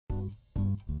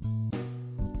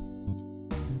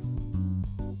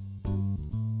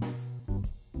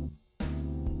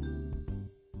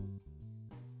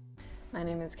My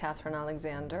name is Katherine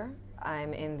Alexander.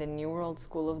 I'm in the New World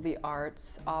School of the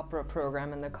Arts opera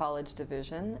program in the college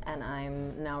division, and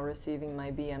I'm now receiving my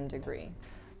BM degree.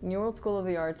 New World School of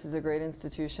the Arts is a great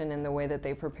institution in the way that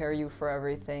they prepare you for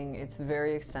everything. It's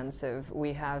very extensive.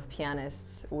 We have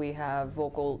pianists, we have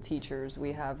vocal teachers,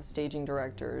 we have staging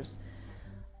directors.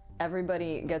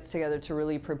 Everybody gets together to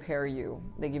really prepare you.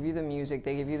 They give you the music,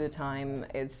 they give you the time.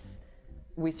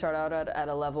 We start out at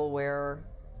a level where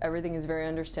everything is very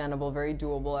understandable, very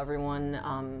doable.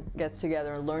 Everyone gets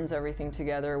together and learns everything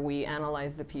together. We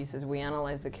analyze the pieces, we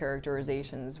analyze the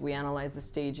characterizations, we analyze the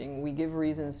staging. We give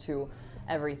reasons to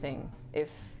everything.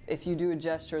 If you do a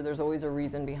gesture, there's always a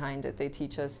reason behind it. They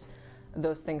teach us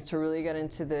those things to really get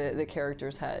into the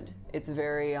character's head. It's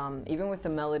very, even with the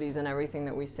melodies and everything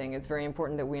that we sing, it's very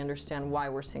important that we understand why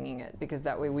we're singing it, because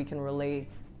that way we can relate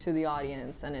to the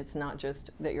audience, and it's not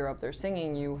just that you're up there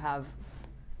singing.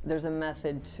 There's a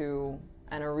method to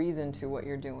and a reason to what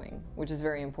you're doing, which is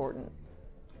very important.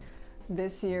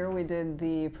 This year we did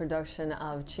the production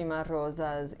of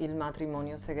Cimarosa's Il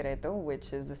Matrimonio Segreto,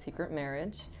 which is the secret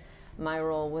marriage. My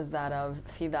role was that of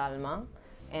Fidalma,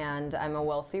 and I'm a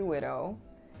wealthy widow,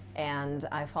 and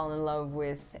I fall in love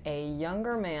with a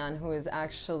younger man who is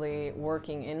actually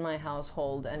working in my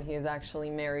household, and he is actually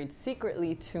married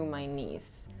secretly to my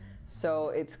niece. So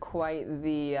it's quite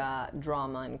the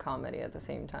drama and comedy at the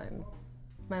same time.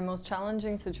 My most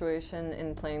challenging situation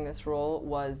in playing this role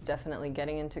was definitely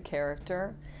getting into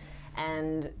character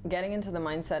and getting into the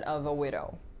mindset of a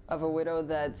widow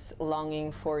that's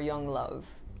longing for young love.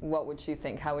 What would she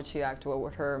think? How would she act? What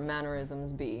would her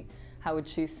mannerisms be? How would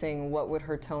she sing? What would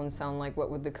her tone sound like? What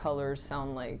would the colors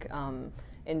sound like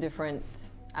in different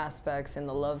aspects, in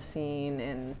the love scene,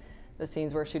 in the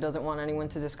scenes where she doesn't want anyone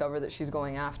to discover that she's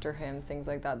going after him, things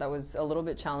like that. That was a little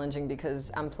bit challenging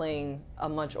because I'm playing a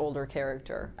much older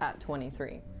character at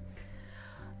 23.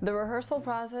 The rehearsal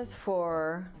process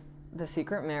for The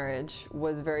Secret Marriage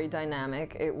was very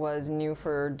dynamic. It was new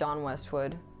for Don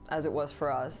Westwood, as it was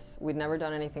for us. We'd never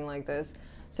done anything like this,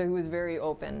 so he was very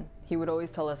open. He would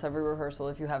always tell us every rehearsal,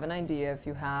 if you have an idea, if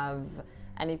you have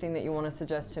anything that you want to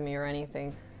suggest to me or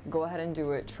anything, go ahead and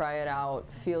do it, try it out,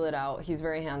 feel it out. He's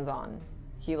very hands-on.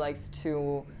 He likes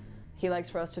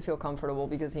for us to feel comfortable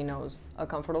because he knows a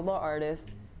comfortable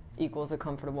artist equals a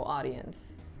comfortable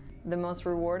audience. The most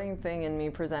rewarding thing in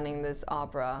me presenting this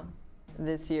opera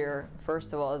this year,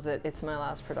 first of all, is that it's my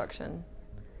last production.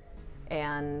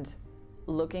 And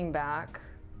looking back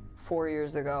 4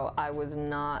 years ago, I was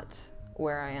not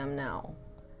where I am now.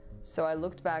 So I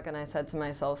looked back and I said to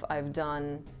myself, I've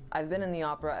been in the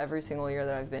opera every single year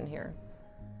that I've been here.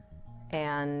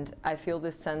 And I feel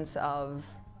this sense of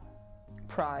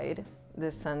pride,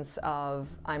 this sense of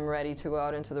I'm ready to go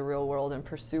out into the real world and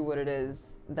pursue what it is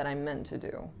that I'm meant to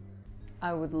do.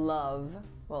 I would love,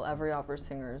 well, every opera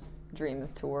singer's dream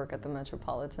is to work at the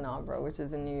Metropolitan Opera, which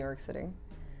is in New York City.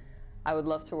 I would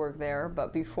love to work there,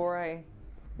 but before I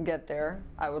get there,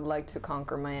 I would like to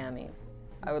conquer Miami.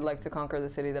 I would like to conquer the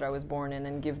city that I was born in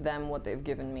and give them what they've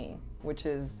given me, which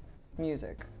is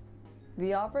music.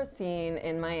 The opera scene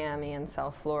in Miami and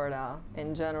South Florida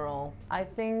in general, I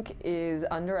think is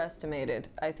underestimated.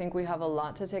 I think we have a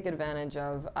lot to take advantage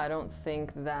of. I don't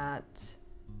think that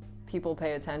people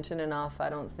pay attention enough.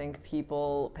 I don't think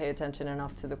people pay attention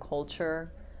enough to the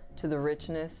culture, to the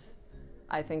richness.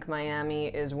 I think Miami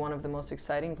is one of the most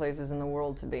exciting places in the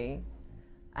world to be.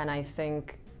 And I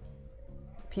think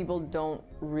people don't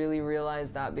really realize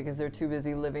that because they're too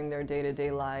busy living their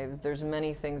day-to-day lives. There's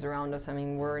many things around us. I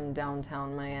mean, we're in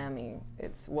downtown Miami.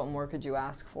 What more could you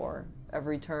ask for?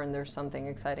 Every turn there's something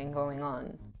exciting going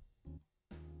on.